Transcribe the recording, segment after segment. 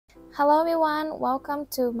Hello everyone, welcome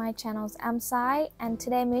to my channel. I'm Sai, and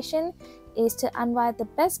today's mission is to unveil the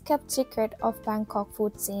best kept secret of Bangkok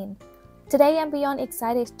food scene. Today I'm beyond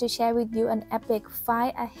excited to share with you an epic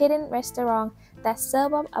find a hidden restaurant that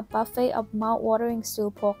serves up a buffet of mouth-watering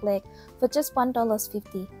stewed pork leg for just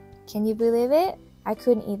 $1.50. Can you believe it? I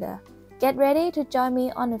couldn't either. Get ready to join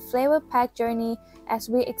me on a flavor-packed journey as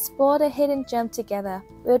we explore the hidden gem together.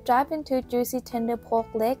 We'll dive into juicy tender pork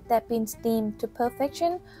leg that's been steamed to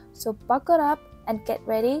perfection, so buckle up and get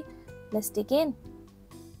ready. Let's dig in.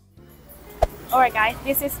 Alright guys,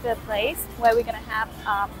 this is the place where we're gonna have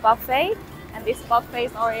a buffet, and this buffet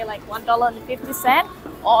is already like $1.50,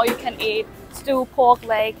 or you can eat stewed pork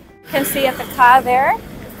leg. You can see at the car there,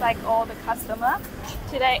 it's like all the customer.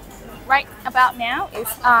 Today, right about now, is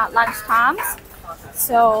lunch times.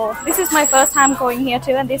 So this is my first time going here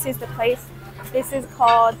too, and this is the place. This is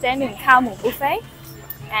called Nueng Khao Kha Mu buffet,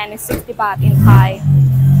 and it's 60 baht in Thai.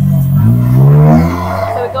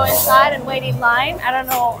 So we go inside and wait in line. I don't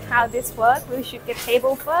know how this works. We should get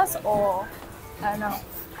table first, or I don't know.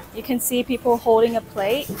 You can see people holding a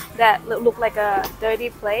plate that look like a dirty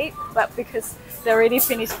plate, but because they already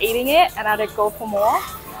finished eating it, and now they go for more.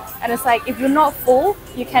 And it's like if you're not full,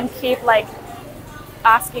 you can keep like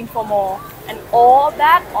asking for more, and all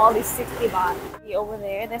is 60 baht. Over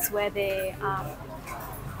there, that's where they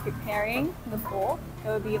preparing the pork.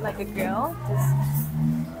 There will be like a girl just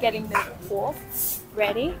getting the pork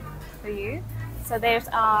ready for you. So there's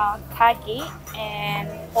kaki and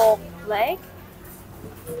pork leg.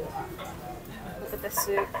 Look at the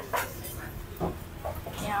soup.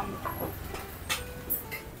 Yum.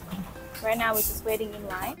 Right now we're just waiting in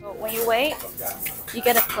line. So when you wait, you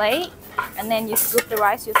get a plate, and then you scoop the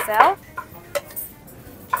rice yourself,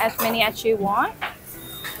 as many as you want.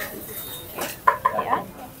 Yeah.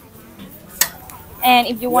 And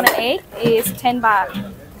if you want an egg, it's 10 baht.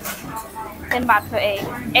 10 baht per egg.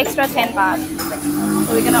 Extra 10 baht.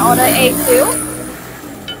 So we're gonna order egg too.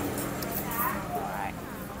 Alright.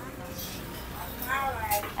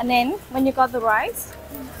 And then when you got the rice,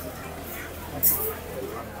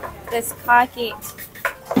 there's kaki.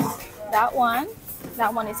 That one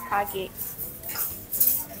is kaki.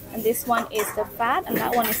 And this one is the fat, and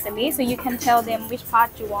that one is the meat. So you can tell them which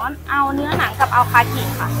part you want. เอาเนื้อหนังกับเอาคากิ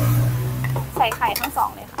ค่ะใส่ไข่ทั้งสอง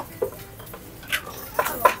เลยค่ะ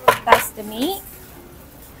That's the meat.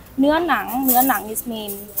 เนื้อหนัง is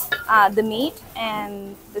mean the meat and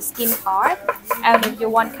the skin part. And if you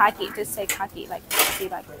want kaki, just say kaki, like see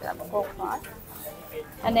like the pork part.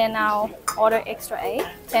 And then I'll order extra egg,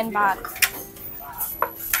 10 baht.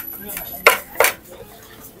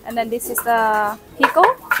 And then this is the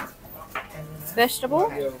pickle, vegetable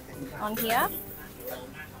on here.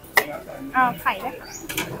 Khai đấy.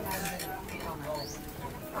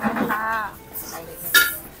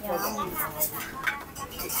 Yum.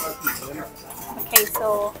 Okay, so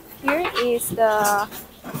here is the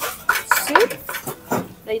soup.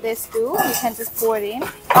 The stew. You can just pour it in.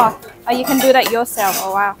 Or you can do that yourself.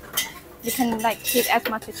 Oh wow! You can like keep as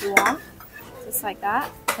much as you want, just like that,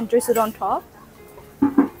 and drizzle it on top.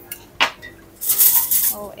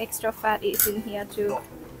 Oh, extra fat is in here too.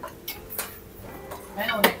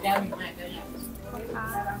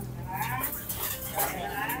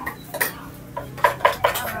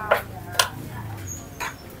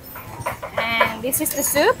 And this is the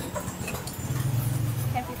soup.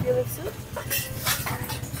 Can you feel the soup?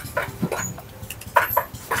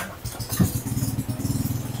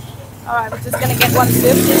 Alright, we're just gonna get one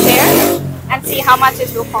soup to share and see how much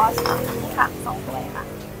it will cost. ค่ะ2ถ้วยค่ะ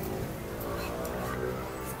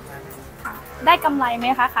ได้กำไรไหม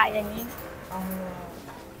คะขายอย่างนี้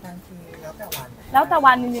บางทีแล้วแต่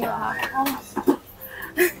วันจริงๆเหรอคะ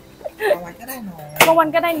บางวัน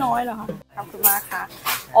ก็ได้น้อยเหรอคะขอบคุณมากค่ะ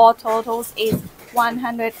All totals is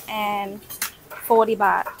 140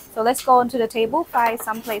 baht. So let's go into the table, find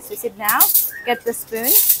some place to sit now. Get the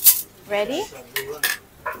spoon ready.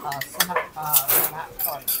 สำหรับละ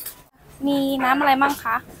ก่อน มีน้ำอะไรบ้างค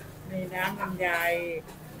ะ มีน้ำลำไ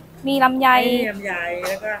ย แ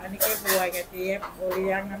ล้วก็อันนี้แก้บวยกระเจี๊ยบโอเลี้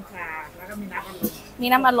ยงน้ำชาแล้วก็มี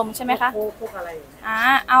น้ำอัดลมใช่ไหมคะพวกอะไร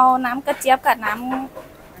เอาน้ำกระเจี๊ยบกับน้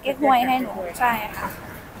ำเก๊กฮวยให้หนูใช่ค่ะ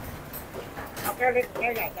เอาแก้วเล็กแก้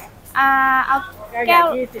วใหญ่จ้ะเอาแก้ว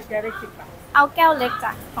20แก้วเล็ก10 บาทเอาแก้วเล็กจ้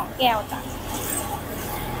ะ2 แก้วจ้ะ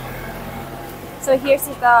So here's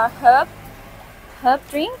the herb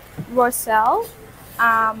drink, Roselle,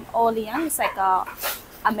 Olean. It's like a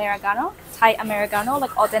Americano, Thai Americano,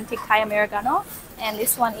 like authentic Thai Americano. And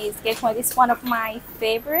this one is Gekhoe. This is one of my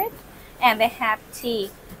favorite. And they have tea.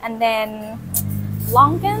 And then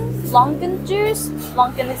longan, Longan juice.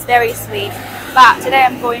 Longan is very sweet, but today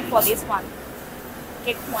I'm going for this one.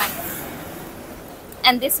 Kek one.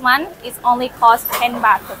 And this one is only cost 10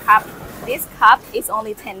 baht per cup. This cup is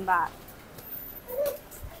only 10 baht.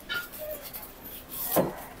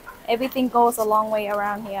 Everything goes a long way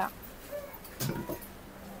around here.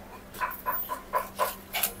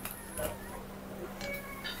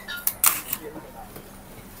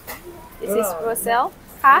 This is Roselle.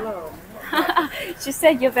 Huh? She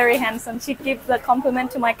said you're very handsome. She gives a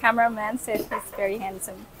compliment to my cameraman, said he's very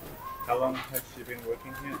handsome. How long has she been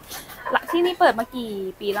working here? ที่นี่เปิดมากี่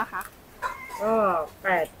ปีแล้วคะ ก็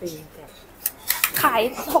8 ปีค่ะ ขาย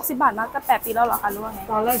 60 บาทมาก็8 ปีแล้วเหรอคะหรือว่าไง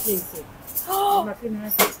ตอนแรก40มาขึ้น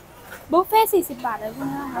50 บุฟเฟ่40 บาทเลยเพื่อน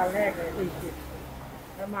ตอนแรกเลย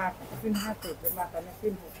40แล้วมาขึ้น50แล้วมาตอนนี้ขึ้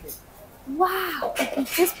น60 Wow,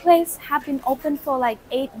 this place have been open for like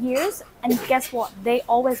 8 years, and guess what? They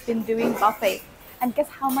always been doing buffet. And guess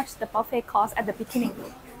how much the buffet cost at the beginning?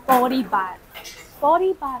 40 baht.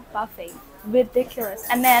 40 baht buffet. Ridiculous.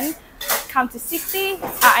 And then come to 60,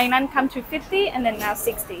 and then come to 50, and then now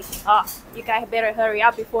 60. Oh, you guys better hurry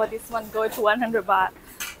up before this one go to 100 baht.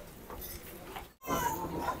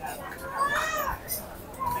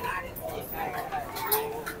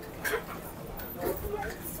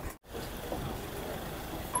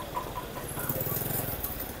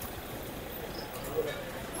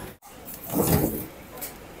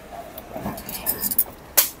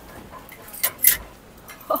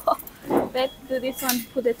 Let's do this one,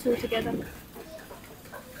 put the two together.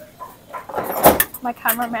 My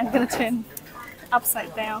cameraman gonna turn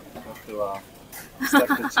upside down. Have to stack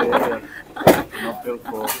the chair, not built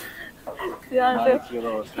for 9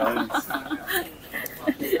 kilo Australians.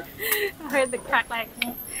 I heard the crack like,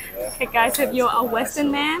 hey guys, if you're a Western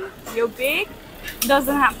man, you're big,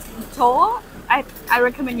 doesn't have to be tall, I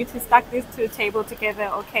recommend you to stack these two tables together.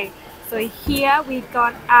 Okay, so here we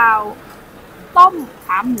got our Nueng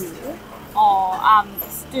Khao Mu, or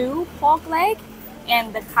stew pork leg,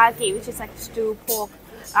 and the kaki, which is like stew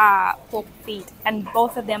pork feet, and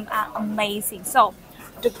both of them are amazing. So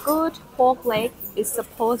the good pork leg is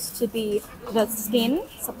supposed to be, the skin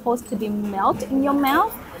supposed to be melt in your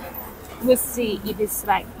mouth. We'll see if it's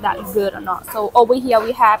like that good or not. So over here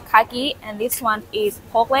we have kaki, and this one is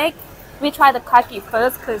pork leg. We try the kaki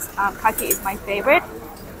first because kaki is my favorite.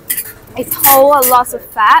 It's whole lots of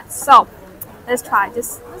fat. So let's try.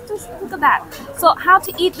 Let's just look at that. So how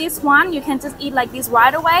to eat this one? You can just eat like this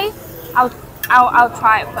right away. I'll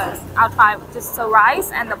try it first. I'll try just the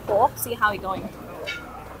rice and the pork. See how it's going.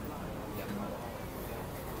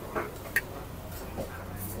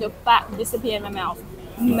 The fat disappear in my mouth,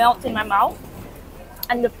 melt in my mouth,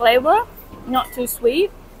 and the flavor not too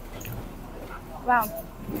sweet. Wow,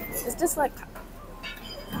 it's just like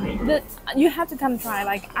you have to come try,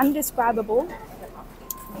 like undescribable.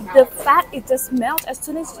 The fat, it just melts as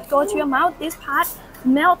soon as it goes to your mouth. This part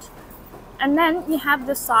melt, and then you have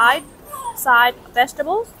the side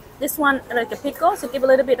vegetables. This one like a pickle, so give a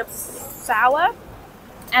little bit of sour,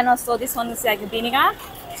 and also this one is like a vinegar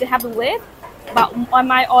to have it with. But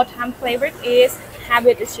my all-time favorite is have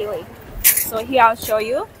it the chili. So here I'll show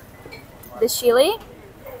you the chili.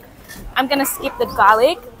 I'm gonna skip the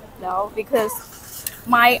garlic though because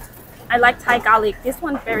I like Thai garlic. This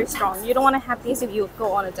one's very strong. You don't want to have this if you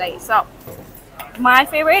go on a date. So my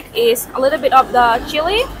favorite is a little bit of the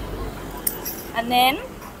chili, and then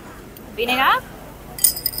vinegar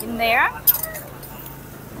in there,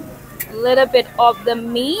 a little bit of the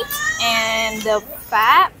meat and the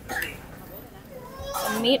fat.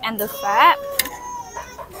 The meat and the fat.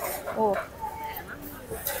 Oh,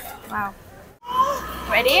 wow.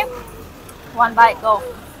 Ready? One bite, go.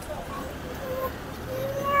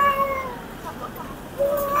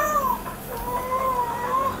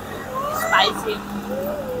 Spicy.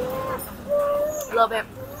 Love it.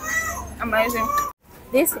 Amazing.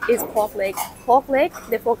 This is pork leg. Pork leg,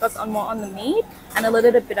 they focus on more on the meat and a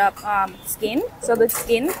little bit of skin. So the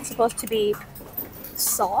skin is supposed to be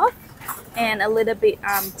soft and a little bit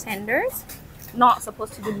tender, not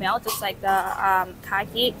supposed to be melt, just like the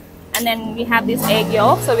kaki. And then we have this egg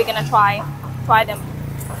yolk, so we're gonna try them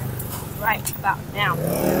right about now.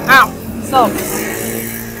 So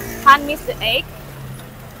can't miss the egg.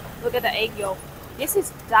 Look at the egg yolk. This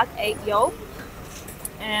is duck egg yolk,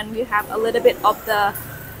 and we have a little bit of the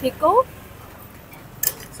pickle.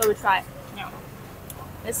 So we try it now.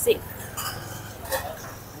 Let's see.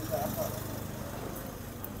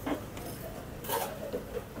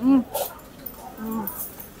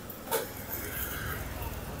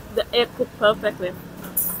 The egg cooked perfectly.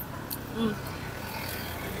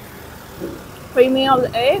 Creamy of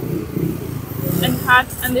the egg,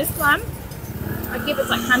 And this one, I give it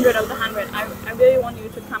like 100 out of 100. I really want you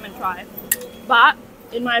to come and try. But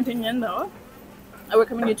in my opinion though, I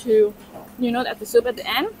recommend you to, you know, at the soup at the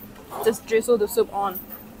end, just drizzle the soup on.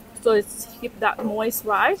 So it's keep that moist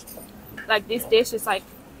rice. Like this dish is like,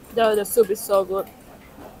 the soup is so good.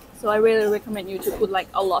 So I really recommend you to put like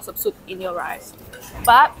a lot of soup in your rice.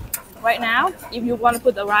 But right now, if you want to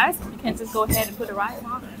put the rice, you can just go ahead and put the rice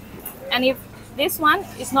on. And if this one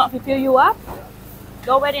is not fulfill you up,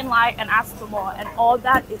 go wait in line and ask for more. And all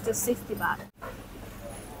that is just 60 baht.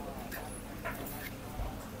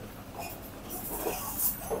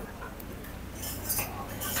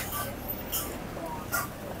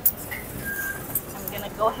 I'm gonna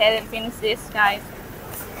go ahead and finish this, guys.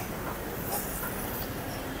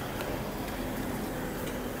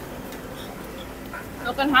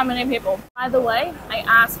 Look at how many people. By the way, I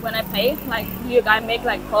asked when I pay, like, do you guys make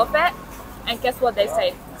like perfect? And guess what they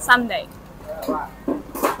say? Someday.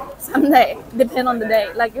 Someday. Depend on the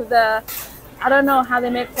day. Like if the, I don't know how they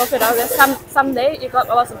make profit out of it. Someday you got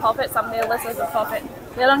lots of profit, someday less of profit.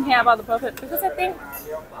 They don't care about the profit because I think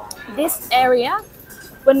this area,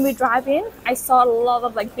 when we drive in, I saw a lot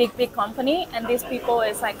of like big company, and these people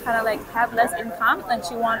is like kind of like have less income, and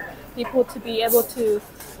she want people to be able to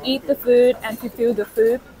eat the food and fulfill the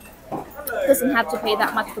food. Doesn't have to pay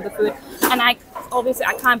that much for the food. And I obviously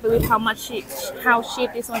I can't believe how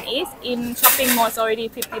cheap this one is. In shopping mall it's already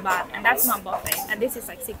 50 baht, and that's not buffet, and this is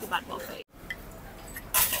like 60 baht buffet.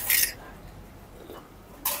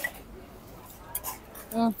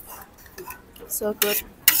 So good.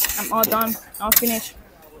 I'm all done. I'll finish.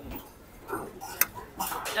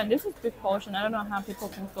 And this is big portion. I don't know how people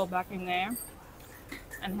can go back in there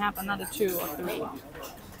and have another 2 or 3.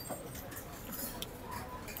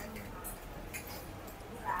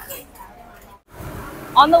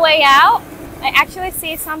 On the way out, I actually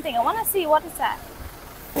see something. I want to see what is that.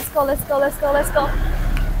 Let's go, let's go, let's go, let's go.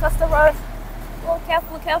 Cross the road. Oh,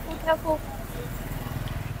 careful, careful, careful.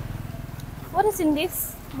 What is in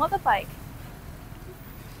this motorbike?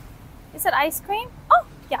 Is it ice cream? Oh,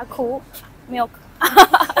 Yakult milk.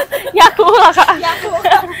 Yakult.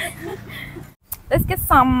 Let's get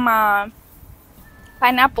some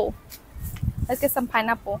pineapple. Let's get some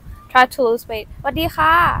pineapple. Try to lose weight. สวัสดีค่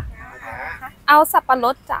ะ เอาสับปะร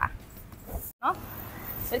ดจ้ะ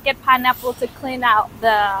Let's get pineapple to clean out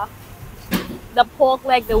the pork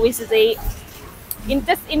leg that we should eat.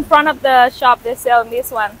 Just in front of the shop they sell this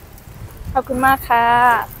one. ขอบคุณมากค่ะ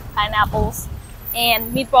Pineapples and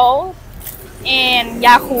meatballs and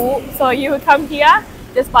Yakult. So you come here,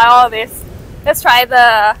 just buy all this. Let's try the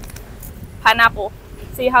pineapple.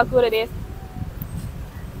 See how good it is.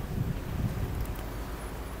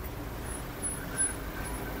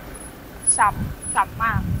 ฉ่ำม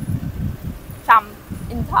าก ฉ่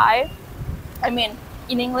ำ in Thai, I mean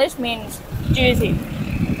in English means juicy,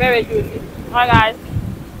 very juicy. Alright guys,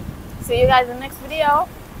 see you guys in the next video.